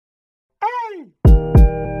Happy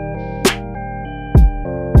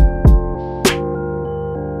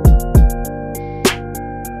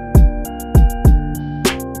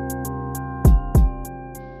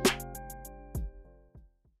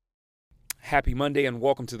Monday and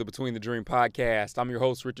welcome to the Between the Dream podcast. I'm your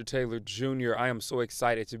host, Richard Taylor Jr. I am so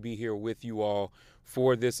excited to be here with you all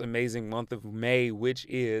for this amazing month of May, which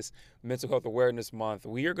is Mental Health Awareness Month.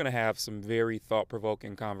 We are going to have some very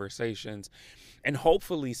thought-provoking conversations and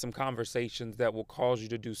hopefully some conversations that will cause you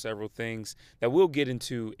to do several things that we'll get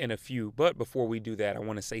into in a few. But before we do that, I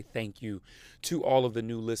want to say thank you to all of the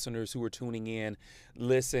new listeners who are tuning in.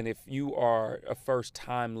 Listen, if you are a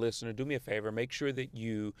first-time listener, do me a favor. Make sure that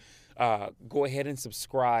you go ahead and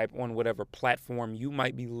subscribe on whatever platform you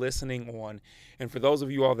might be listening on. And for those of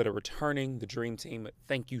you all that are returning, the Dream Team,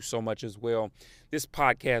 thank you so much as well. This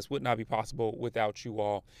podcast would not be possible without you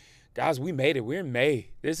all. Guys, we made it. We're in May.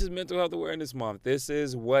 This is Mental Health Awareness Month. This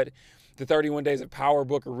is what the 31 Days of Power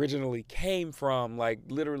book originally came from, like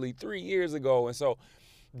literally 3 years ago. And so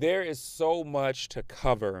there is so much to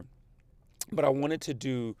cover. But I wanted to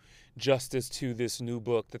do justice to this new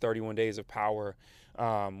book, The 31 Days of Power,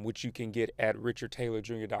 which you can get at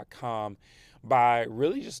richardtaylorjr.com, by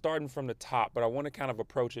really just starting from the top. But I want to kind of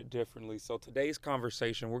approach it differently. So today's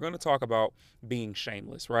conversation, we're going to talk about being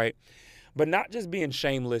shameless, right? But not just being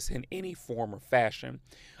shameless in any form or fashion.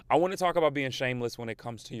 I want to talk about being shameless when it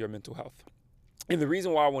comes to your mental health. And the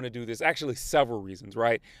reason why I want to do this, actually several reasons,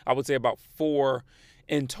 right? I would say about 4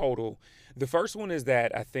 in total. The first one is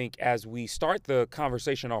that I think as we start the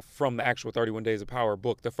conversation off from the actual 31 Days of Power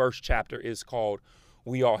book, the first chapter is called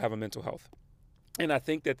We All Have a Mental Health. And I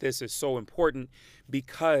think that this is so important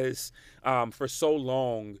because for so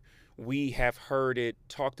long, we have heard it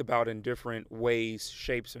talked about in different ways,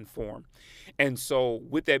 shapes, and form. And so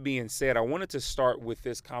with that being said, I wanted to start with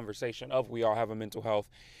this conversation of We All Have a Mental Health.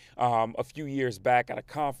 A few years back at a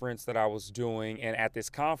conference that I was doing, and at this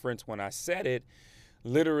conference, when I said it,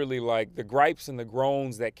 literally like the gripes and the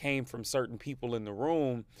groans that came from certain people in the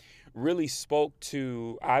room really spoke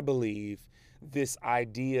to, I believe, this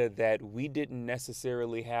idea that we didn't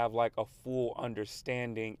necessarily have like a full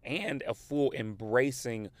understanding and a full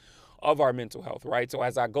embracing of our mental health, right? So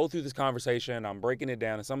as I go through this conversation, I'm breaking it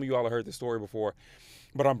down, and some of you all have heard this story before,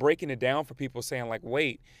 but I'm breaking it down for people saying like,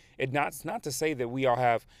 wait, it's not to say that we all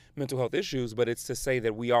have mental health issues, but it's to say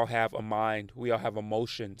that we all have a mind, we all have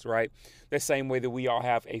emotions, right? The same way that we all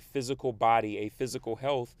have a physical body, a physical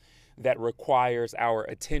health that requires our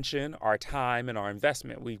attention, our time, and our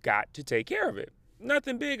investment. We've got to take care of it.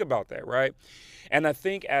 Nothing big about that, right? And I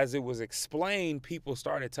think as it was explained, people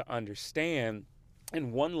started to understand.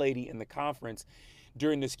 And one lady in the conference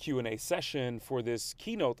during this Q&A session for this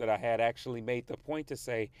keynote that I had actually made the point to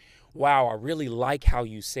say, wow, I really like how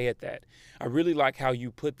you said that. I really like how you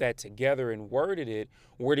put that together and worded it.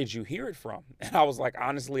 Where did you hear it from? And I was like,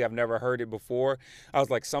 honestly, I've never heard it before. I was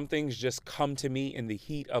like, some things just come to me in the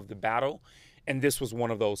heat of the battle. And this was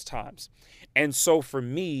one of those times. And so for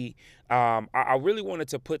me, I really wanted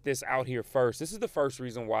to put this out here first. This is the first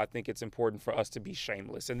reason why I think it's important for us to be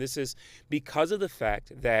shameless. And this is because of the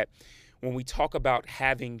fact that when we talk about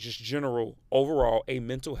having just general, overall, a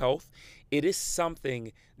mental health, it is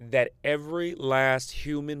something that every last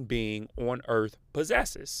human being on earth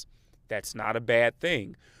possesses. That's not a bad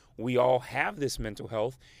thing. We all have this mental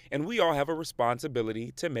health, and we all have a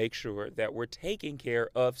responsibility to make sure that we're taking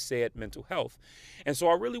care of said mental health. And so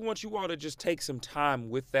I really want you all to just take some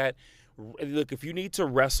time with that. Look, if you need to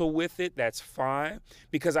wrestle with it, that's fine,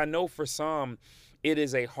 because I know for some, it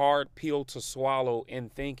is a hard pill to swallow in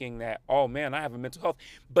thinking that, oh man, I have a mental health,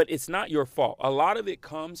 but it's not your fault. A lot of it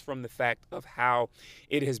comes from the fact of how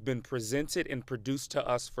it has been presented and produced to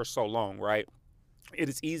us for so long, right? It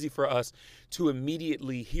is easy for us to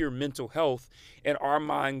immediately hear mental health and our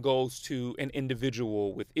mind goes to an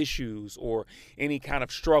individual with issues or any kind of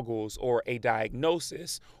struggles or a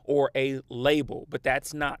diagnosis or a label. But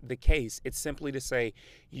that's not the case. It's simply to say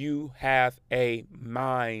you have a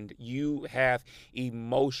mind, you have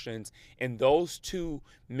emotions, and those two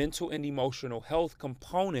mental and emotional health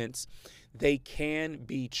components, they can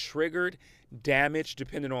be triggered, damaged,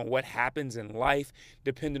 depending on what happens in life,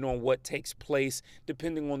 depending on what takes place,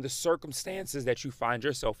 depending on the circumstances that you find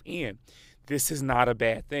yourself in. This is not a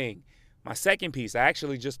bad thing. My second piece, I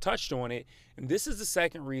actually just touched on it, and this is the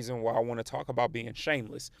second reason why I want to talk about being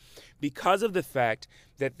shameless, because of the fact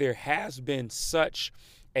that there has been such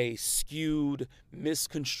a skewed,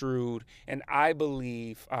 misconstrued, and I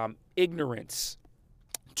believe ignorance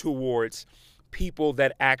towards people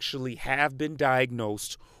that actually have been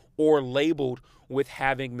diagnosed or labeled with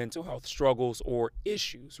having mental health struggles or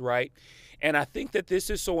issues, right? And I think that this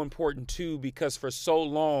is so important too, because for so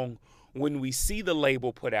long, when we see the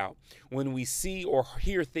label put out, when we see or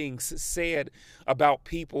hear things said about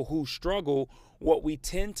people who struggle, what we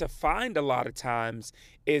tend to find a lot of times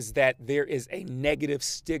is that there is a negative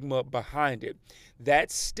stigma behind it. That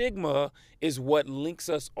stigma is what links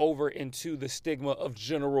us over into the stigma of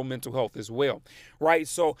general mental health as well, right?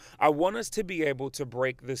 So I want us to be able to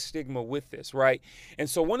break the stigma with this, right? And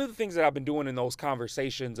so one of the things that I've been doing in those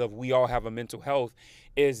conversations of we all have a mental health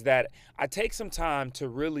is that I take some time to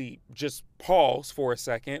really just pause for a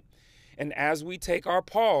second. And as we take our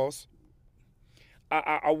pause,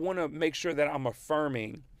 I want to make sure that I'm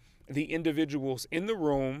affirming the individuals in the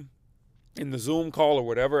room, in the Zoom call or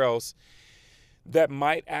whatever else, that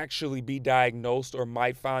might actually be diagnosed or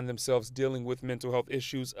might find themselves dealing with mental health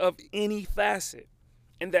issues of any facet.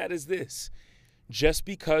 And that is this: just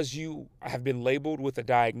because you have been labeled with a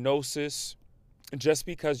diagnosis, just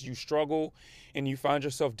because you struggle and you find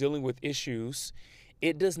yourself dealing with issues,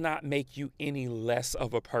 it does not make you any less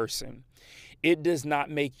of a person. It does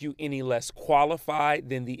not make you any less qualified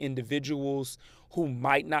than the individuals who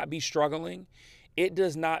might not be struggling. It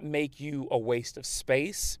does not make you a waste of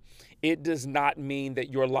space. It does not mean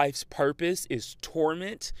that your life's purpose is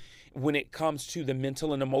torment when it comes to the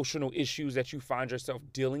mental and emotional issues that you find yourself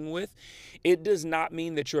dealing with. It does not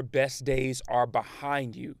mean that your best days are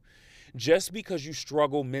behind you. Just because you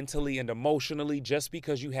struggle mentally and emotionally, just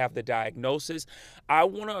because you have the diagnosis, I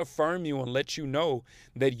want to affirm you and let you know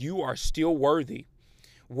that you are still worthy.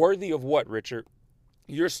 Worthy of what, Richard?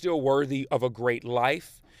 You're still worthy of a great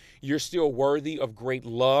life. You're still worthy of great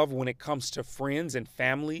love when it comes to friends and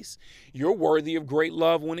families. You're worthy of great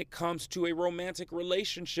love when it comes to a romantic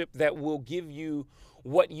relationship that will give you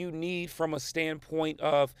what you need from a standpoint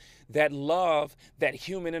of that love, that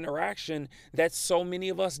human interaction that so many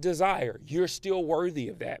of us desire. You're still worthy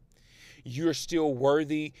of that. You're still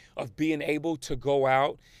worthy of being able to go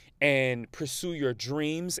out and pursue your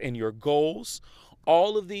dreams and your goals.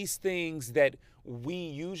 All of these things that we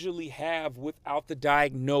usually have without the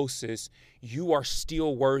diagnosis, you are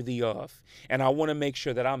still worthy of. And I want to make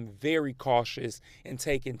sure that I'm very cautious in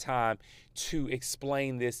taking time to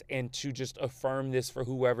explain this and to just affirm this for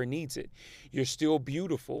whoever needs it. You're still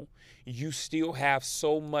beautiful. You still have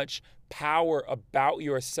so much power about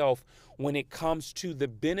yourself when it comes to the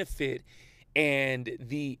benefit and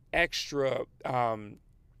the extra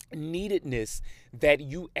neededness that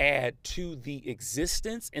you add to the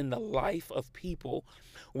existence and the life of people,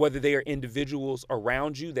 whether they are individuals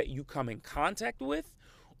around you that you come in contact with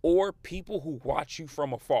or people who watch you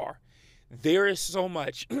from afar. There is so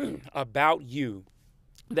much about you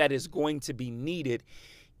that is going to be needed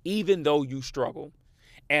even though you struggle.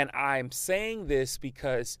 And I'm saying this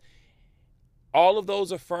because all of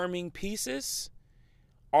those affirming pieces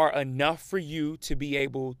are enough for you to be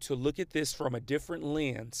able to look at this from a different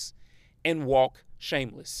lens and walk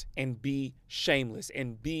shameless and be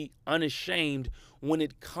unashamed when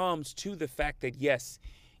it comes to the fact that, yes,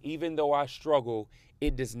 even though I struggle,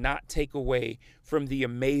 it does not take away from the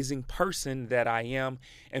amazing person that I am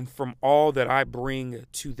and from all that I bring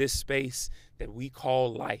to this space that we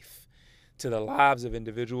call life, to the lives of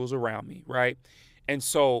individuals around me, right? And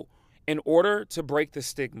so in order to break the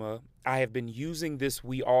stigma, I have been using this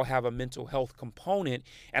we all have a mental health component,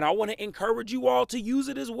 and I want to encourage you all to use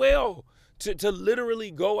it as well, to literally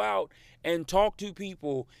go out and talk to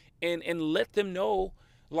people and let them know,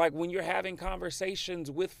 like when you're having conversations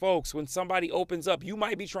with folks, when somebody opens up, you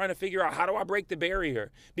might be trying to figure out, how do I break the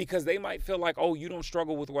barrier? Because they might feel like, oh, you don't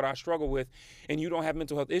struggle with what I struggle with and you don't have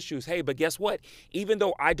mental health issues. Hey, but guess what? Even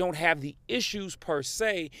though I don't have the issues per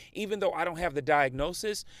se, even though I don't have the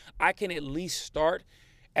diagnosis, I can at least start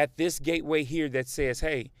at this gateway here that says,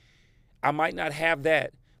 hey, I might not have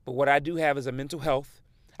that, but what I do have is a mental health.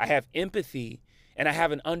 I have empathy, and I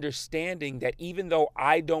have an understanding that even though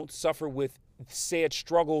I don't suffer with said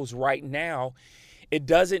struggles right now, it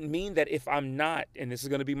doesn't mean that if I'm not, and this is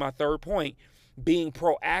going to be my third point, being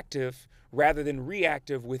proactive rather than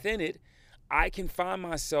reactive within it, I can find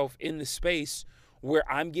myself in the space where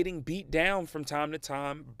I'm getting beat down from time to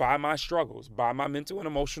time by my struggles, by my mental and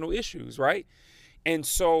emotional issues, right? And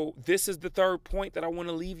so this is the third point that I want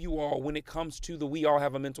to leave you all when it comes to the we all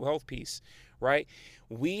have a mental health piece, right?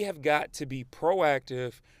 We have got to be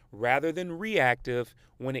proactive rather than reactive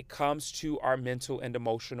when it comes to our mental and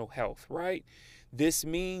emotional health, right? This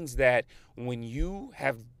means that when you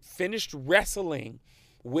have finished wrestling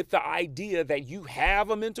with the idea that you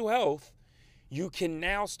have a mental health, you can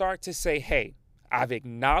now start to say, hey, I've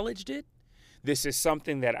acknowledged it. This is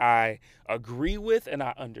something that I agree with and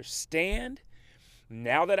I understand.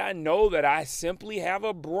 Now that I know that I simply have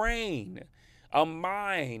a brain, a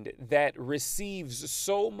mind that receives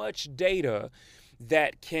so much data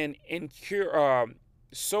that can incur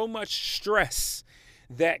so much stress,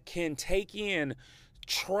 that can take in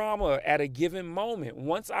trauma at a given moment.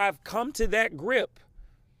 Once I've come to that grip,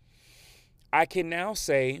 I can now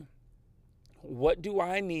say, what do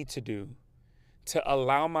I need to do to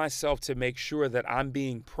allow myself to make sure that I'm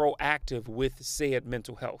being proactive with said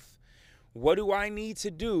mental health? What do I need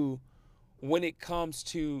to do when it comes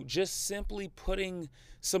to just simply putting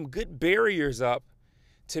some good barriers up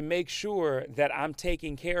to make sure that I'm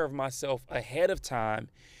taking care of myself ahead of time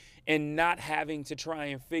and not having to try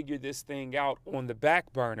and figure this thing out on the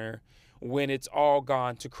back burner when it's all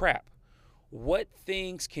gone to crap? What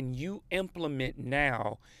things can you implement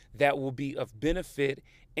now that will be of benefit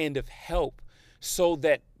and of help so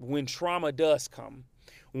that when trauma does come,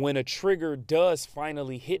 when a trigger does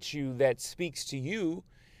finally hit you that speaks to you,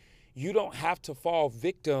 you don't have to fall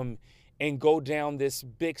victim and go down this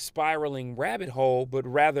big spiraling rabbit hole, but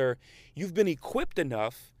rather you've been equipped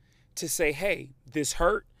enough to say, hey, this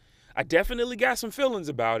hurt. I definitely got some feelings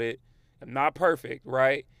about it. I'm not perfect,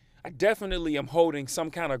 right? I definitely am holding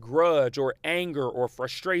some kind of grudge or anger or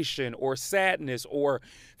frustration or sadness or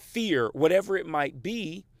fear, whatever it might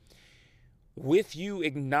be. With you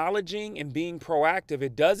acknowledging and being proactive,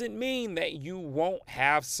 it doesn't mean that you won't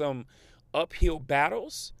have some uphill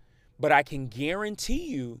battles, but I can guarantee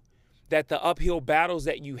you that the uphill battles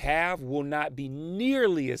that you have will not be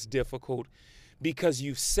nearly as difficult because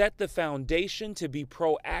you've set the foundation to be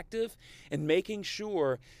proactive and making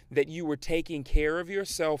sure that you were taking care of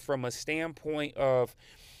yourself from a standpoint of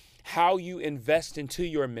how you invest into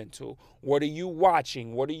your mental. What are you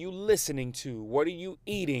watching? What are you listening to? What are you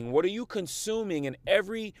eating? What are you consuming in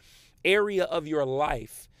every area of your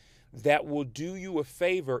life that will do you a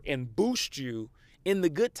favor and boost you in the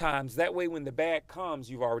good times? That way, when the bad comes,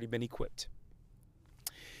 you've already been equipped.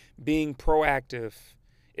 Being proactive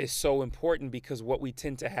is so important because what we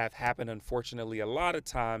tend to have happen, unfortunately, a lot of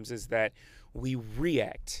times is that we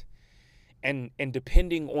react. And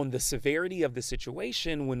depending on the severity of the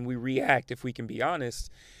situation, when we react, if we can be honest,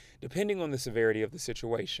 depending on the severity of the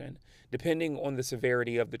situation, depending on the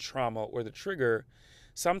severity of the trauma or the trigger,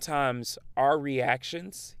 sometimes our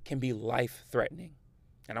reactions can be life-threatening.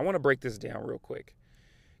 And I want to break this down real quick.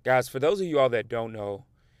 Guys, for those of you all that don't know,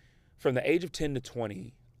 from the age of 10 to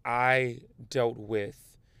 20, I dealt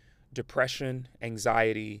with depression,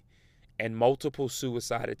 anxiety, and multiple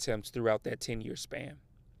suicide attempts throughout that 10-year span.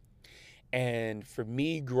 And for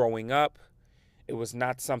me growing up, it was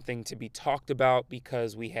not something to be talked about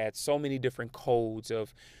because we had so many different codes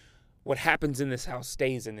of what happens in this house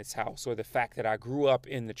stays in this house, or the fact that I grew up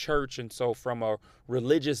in the church. And so from a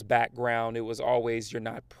religious background, it was always you're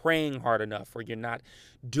not praying hard enough or you're not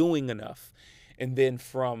doing enough. And then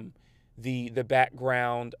from the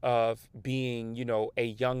background of being, a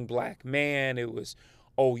young black man, it was,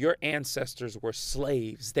 oh, your ancestors were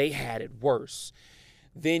slaves. They had it worse.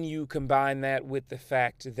 Then you combine that with the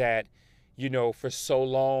fact that, for so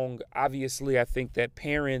long, obviously, I think that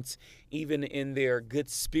parents, even in their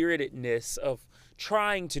good-spiritedness of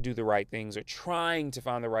trying to do the right things or trying to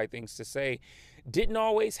find the right things to say, didn't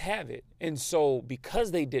always have it. And so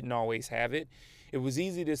because they didn't always have it, it was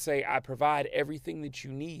easy to say, I provide everything that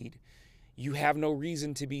you need. You have no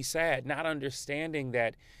reason to be sad, not understanding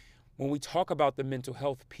that when we talk about the mental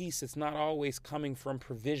health piece, it's not always coming from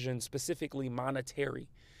provision, specifically monetary,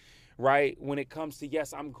 right? When it comes to,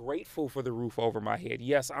 yes, I'm grateful for the roof over my head.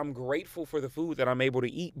 Yes, I'm grateful for the food that I'm able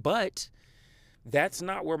to eat, but that's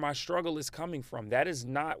not where my struggle is coming from. That is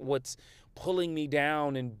not what's pulling me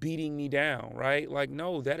down and beating me down, right? Like,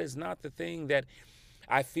 no, that is not the thing that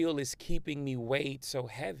I feel is keeping me weighed so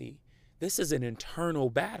heavy. This is an internal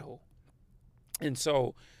battle. And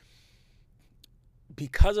so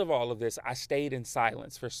because of all of this, I stayed in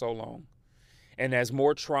silence for so long. And as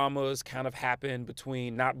more traumas kind of happened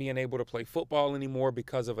between not being able to play football anymore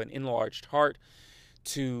because of an enlarged heart,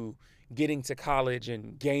 to getting to college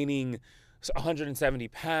and gaining 170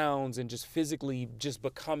 pounds and just physically just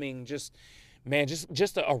becoming just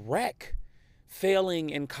a wreck, failing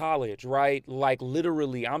in college, right? Like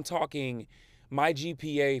literally, I'm talking my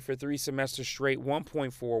GPA for 3 semesters straight,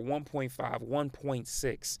 1.4, 1.5,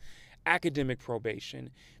 1.6. Academic probation,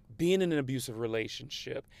 being in an abusive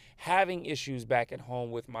relationship, having issues back at home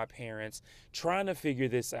with my parents, trying to figure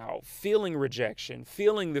this out, feeling rejection,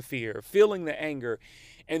 feeling the fear, feeling the anger.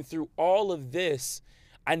 And through all of this,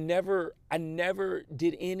 I never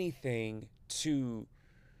did anything to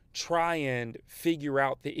try and figure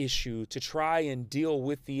out the issue, to try and deal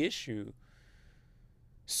with the issue.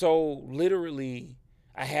 So literally,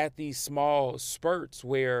 I had these small spurts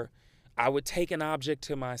where I would take an object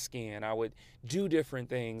to my skin. I would do different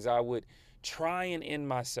things. I would try and end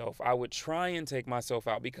myself. I would try and take myself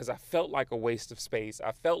out because I felt like a waste of space.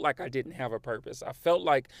 I felt like I didn't have a purpose. I felt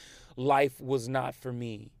like life was not for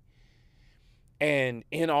me. And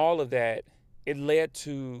in all of that, it led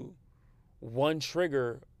to one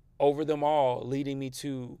trigger over them all, leading me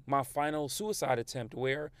to my final suicide attempt,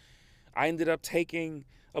 where I ended up taking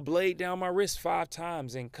a blade down my wrist 5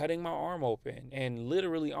 times and cutting my arm open and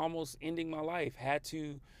literally almost ending my life. Had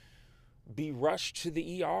to be rushed to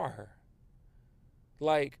the ER.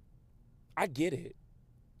 Like, I get it.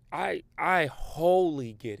 I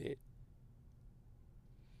wholly get it.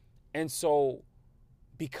 And so,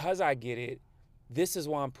 because I get it, this is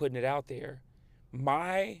why I'm putting it out there.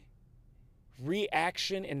 My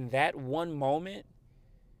reaction in that one moment,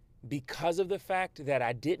 because of the fact that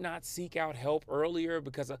I did not seek out help earlier,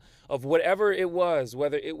 because of whatever it was,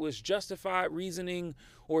 whether it was justified reasoning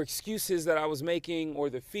or excuses that I was making or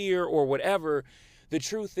the fear or whatever, the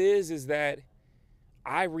truth is that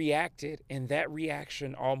I reacted, and that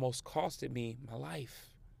reaction almost costed me my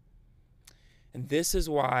life. And this is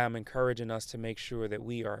why I'm encouraging us to make sure that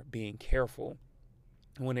we are being careful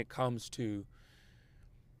when it comes to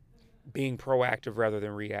being proactive rather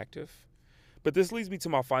than reactive. But this leads me to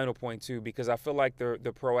my final point too, because I feel like the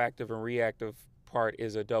proactive and reactive part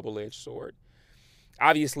is a double-edged sword.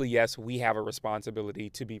 Obviously, yes, we have a responsibility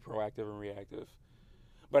to be proactive and reactive.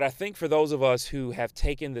 But I think for those of us who have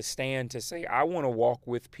taken the stand to say, I want to walk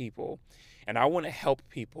with people and I want to help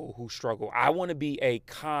people who struggle. I want to be a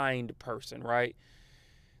kind person, right?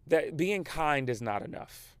 That being kind is not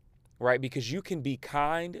enough, right? Because you can be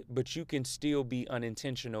kind, but you can still be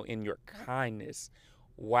unintentional in your kindness.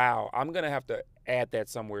 Wow, I'm going to have to add that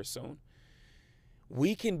somewhere soon.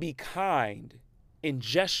 We can be kind in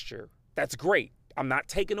gesture. That's great. I'm not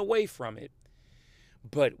taking away from it.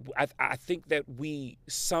 But I think that we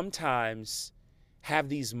sometimes have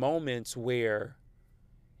these moments where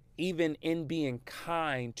even in being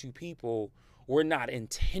kind to people, we're not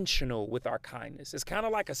intentional with our kindness. It's kind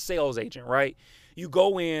of like a sales agent, right? You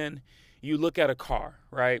go in, you look at a car,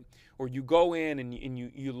 right? Or you go in and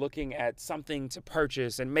you're looking at something to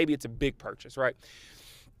purchase, and maybe it's a big purchase, right?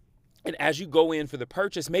 And as you go in for the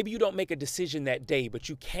purchase, maybe you don't make a decision that day, but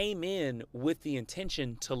you came in with the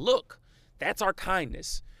intention to look. That's our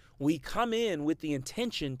kindness. We come in with the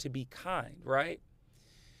intention to be kind, right?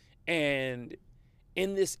 And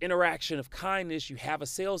in this interaction of kindness, you have a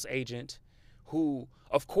sales agent who,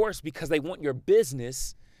 of course, because they want your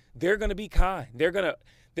business, they're going to be kind. They're going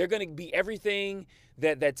to be everything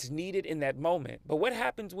that's needed in that moment. But what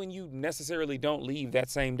happens when you necessarily don't leave that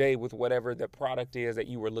same day with whatever the product is that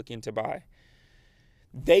you were looking to buy?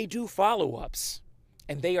 They do follow-ups,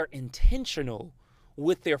 and they are intentional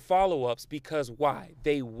with their follow-ups because why?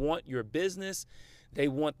 They want your business. They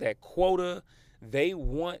want that quota. They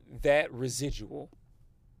want that residual.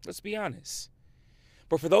 Let's be honest.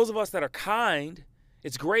 But for those of us that are kind,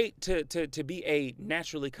 it's great to be a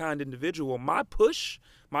naturally kind individual. My push,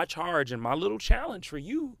 my charge, and my little challenge for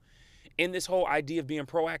you in this whole idea of being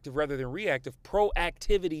proactive rather than reactive,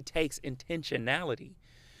 proactivity takes intentionality.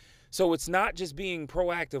 So it's not just being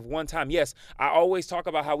proactive one time. Yes, I always talk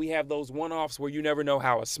about how we have those one-offs where you never know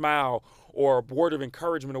how a smile or a word of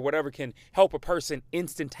encouragement or whatever can help a person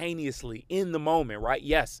instantaneously in the moment, right?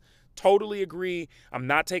 Yes, totally agree. I'm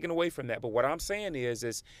not taking away from that. But what I'm saying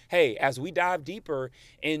is, hey, as we dive deeper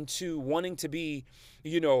into wanting to be,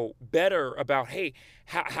 better about, hey,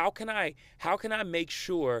 how can I make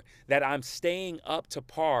sure that I'm staying up to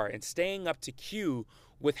par and staying up to cue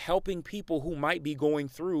with helping people who might be going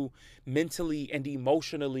through mentally and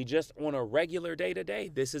emotionally just on a regular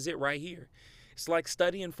day-to-day. This is it right here. It's like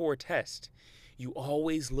studying for a test. You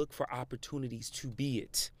always look for opportunities to be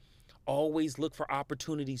it. Always look for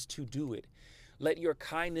opportunities to do it. Let your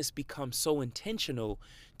kindness become so intentional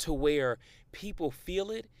to where people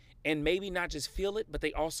feel it, and maybe not just feel it, but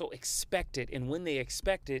they also expect it. And when they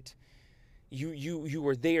expect it, you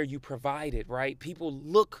are there, you provide it, right? People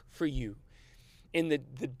look for you. In the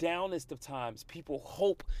downest of times, people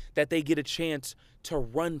hope that they get a chance to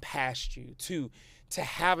run past you, to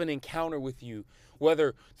have an encounter with you,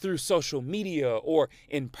 whether through social media or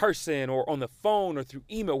in person or on the phone or through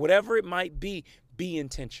email, whatever it might be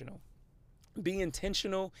intentional. Be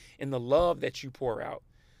intentional in the love that you pour out.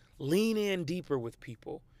 Lean in deeper with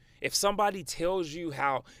people. If somebody tells you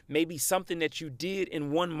how maybe something that you did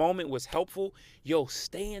in one moment was helpful,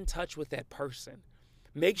 stay in touch with that person.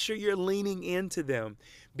 Make sure you're leaning into them,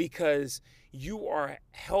 because you are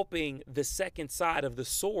helping the second side of the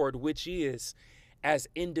sword, which is, as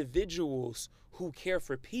individuals who care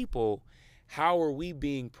for people, how are we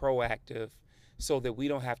being proactive so that we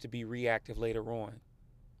don't have to be reactive later on?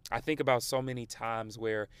 I think about so many times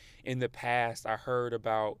where in the past I heard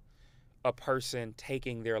about a person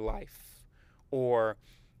taking their life, or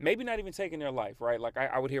maybe not even taking their life, right? Like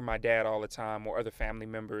I would hear my dad all the time, or other family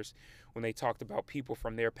members, when they talked about people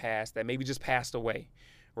from their past that maybe just passed away,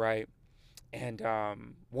 right? And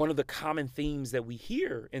one of the common themes that we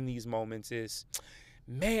hear in these moments is,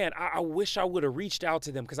 man, I wish I would have reached out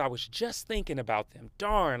to them because I was just thinking about them.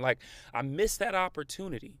 Darn, like I missed that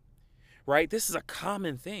opportunity, right? This is a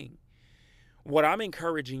common thing. What I'm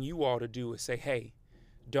encouraging you all to do is say, hey,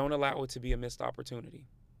 don't allow it to be a missed opportunity.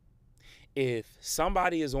 If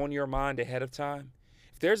somebody is on your mind ahead of time,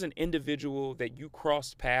 if there's an individual that you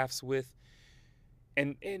crossed paths with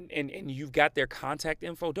and you've got their contact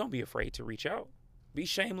info, don't be afraid to reach out. Be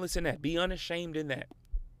shameless in that. Be unashamed in that.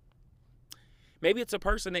 Maybe it's a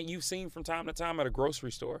person that you've seen from time to time at a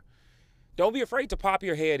grocery store. Don't be afraid to pop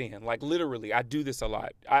your head in. Like literally, I do this a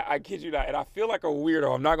lot. I kid you not. And I feel like a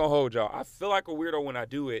weirdo. I'm not going to hold y'all. I feel like a weirdo when I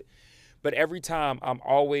do it. But every time I'm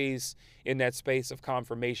always in that space of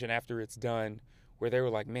confirmation after it's done, where they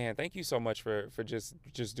were like, man, thank you so much for just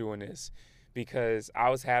doing this, because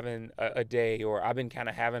I was having a day, or I've been kind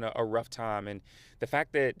of having a rough time. And the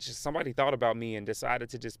fact that just somebody thought about me and decided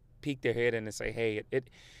to just peek their head in and say, hey, it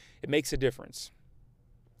makes a difference.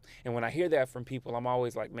 And when I hear that from people, I'm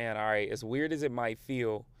always like, man, all right, as weird as it might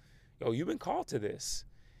feel, you've been called to this.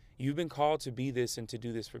 You've been called to be this and to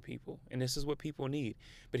do this for people. And this is what people need.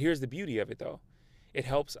 But here's the beauty of it, though. It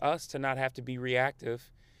helps us to not have to be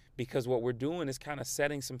reactive, because what we're doing is kind of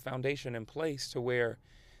setting some foundation in place to where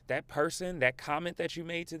that person, that comment that you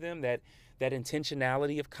made to them, that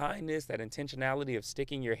intentionality of kindness, that intentionality of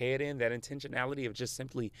sticking your head in, that intentionality of just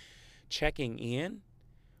simply checking in,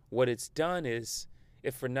 what it's done is,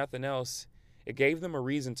 if for nothing else, it gave them a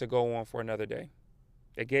reason to go on for another day.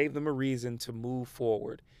 It gave them a reason to move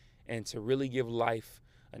forward and to really give life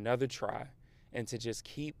another try, and to just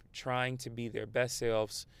keep trying to be their best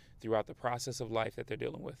selves throughout the process of life that they're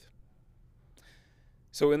dealing with.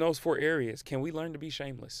 So in those 4 areas, can we learn to be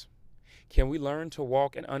shameless? Can we learn to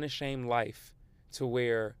walk an unashamed life to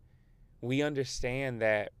where we understand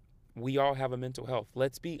that we all have a mental health?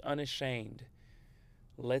 Let's be unashamed.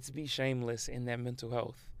 Let's be shameless in that mental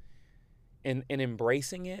health, in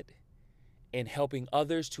embracing it, and helping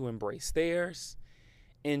others to embrace theirs,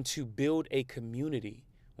 and to build a community.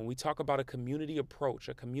 When we talk about a community approach,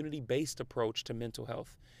 a community-based approach to mental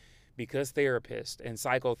health, because therapists and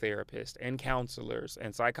psychotherapists and counselors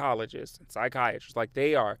and psychologists and psychiatrists, like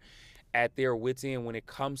they are at their wits' end when it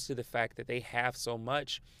comes to the fact that they have so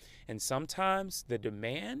much. And sometimes the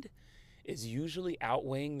demand is usually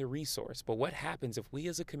outweighing the resource. But what happens if we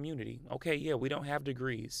as a community, okay, yeah, we don't have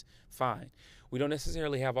degrees, fine. We don't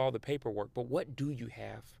necessarily have all the paperwork, but what do you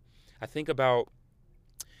have? I think about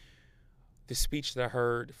the speech that I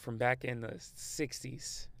heard from back in the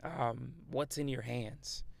 60s, what's in your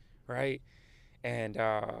hands, right? And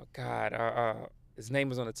his name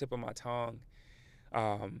was on the tip of my tongue.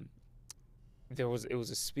 It was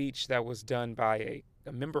a speech that was done by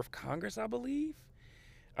a member of Congress, I believe.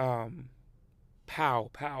 Powell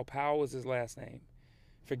was his last name.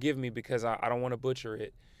 Forgive me because I don't want to butcher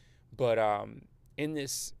it. But in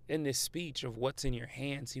this speech of what's in your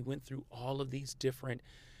hands, he went through all of these different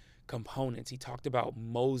components. He talked about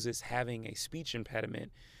Moses having a speech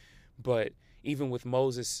impediment, but even with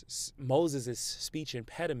Moses' speech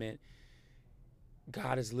impediment,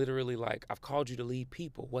 God is literally like, I've called you to lead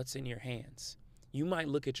people. What's in your hands? You might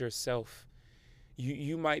look at yourself.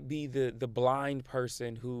 You might be the blind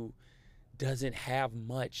person who doesn't have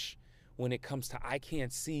much when it comes to I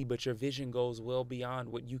can't see, but your vision goes well beyond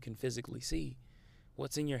what you can physically see.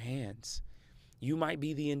 What's in your hands? You might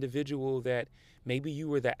be the individual that maybe you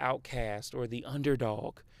were the outcast or the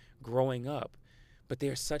underdog growing up, but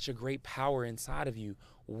there's such a great power inside of you.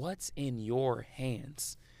 What's in your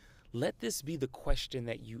hands? Let this be the question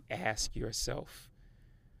that you ask yourself.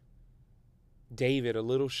 David, a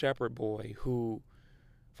little shepherd boy who,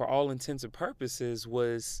 for all intents and purposes,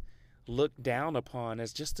 was looked down upon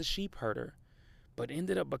as just a sheep herder, but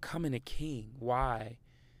ended up becoming a king. Why?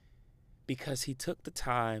 Because he took the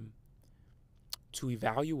time to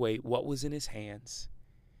evaluate what was in his hands.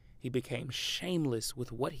 He became shameless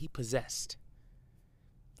with what he possessed.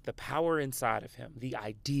 The power inside of him, the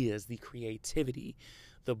ideas, the creativity,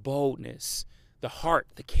 the boldness, the heart,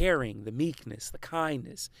 the caring, the meekness, the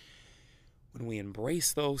kindness. When we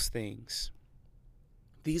embrace those things,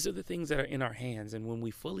 These are the things that are in our hands. And when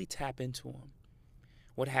we fully tap into them,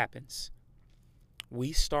 what happens?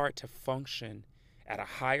 We start to function at a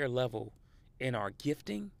higher level in our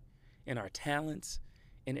gifting, in our talents,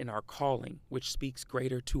 and in our calling, which speaks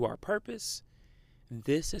greater to our purpose.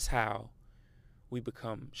 This is how we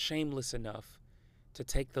become shameless enough to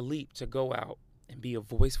take the leap to go out and be a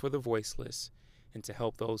voice for the voiceless and to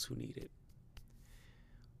help those who need it.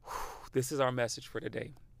 This is our message for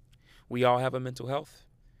today. We all have a mental health,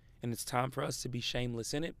 and it's time for us to be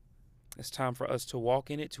shameless in it. It's time for us to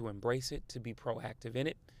walk in it, to embrace it, to be proactive in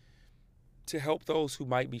it, to help those who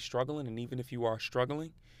might be struggling. And even if you are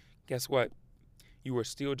struggling, guess what? You are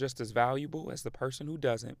still just as valuable as the person who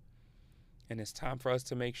doesn't. And it's time for us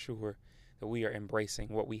to make sure that we are embracing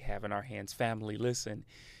what we have in our hands. Family, listen,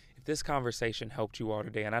 if this conversation helped you all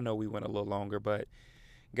today, and I know we went a little longer, but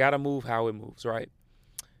gotta move how it moves, right?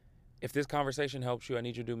 If this conversation helps you, I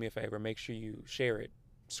need you to do me a favor. Make sure you share it,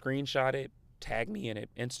 screenshot it, tag me in it.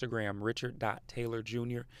 Instagram, Richard.Taylor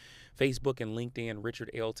Jr. Facebook and LinkedIn, Richard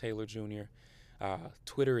L. Taylor Jr.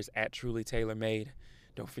 Twitter is @TrulyTaylorMade.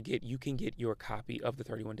 Don't forget, you can get your copy of the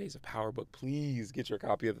 31 Days of Power book. Please get your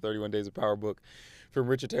copy of the 31 Days of Power book from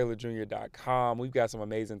RichardTaylorJr.com. We've got some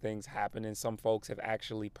amazing things happening. Some folks have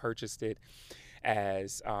actually purchased it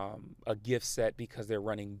as a gift set because they're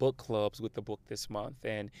running book clubs with the book this month,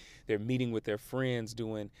 and they're meeting with their friends,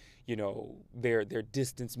 doing, their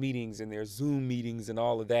distance meetings and their Zoom meetings and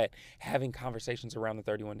all of that, having conversations around the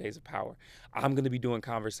 31 Days of Power. I'm going to be doing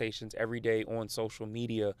conversations every day on social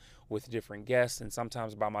media with different guests, and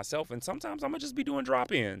sometimes by myself, and sometimes I'm going to just be doing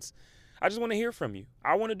drop-ins. I just want to hear from you.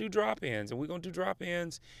 I want to do drop-ins, and we're going to do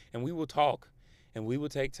drop-ins, and we will talk, and we will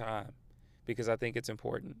take time, because I think it's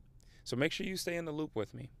important. So make sure you stay in the loop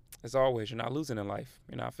with me. As always, you're not losing in life.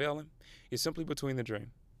 You're not failing. You're simply between the dream.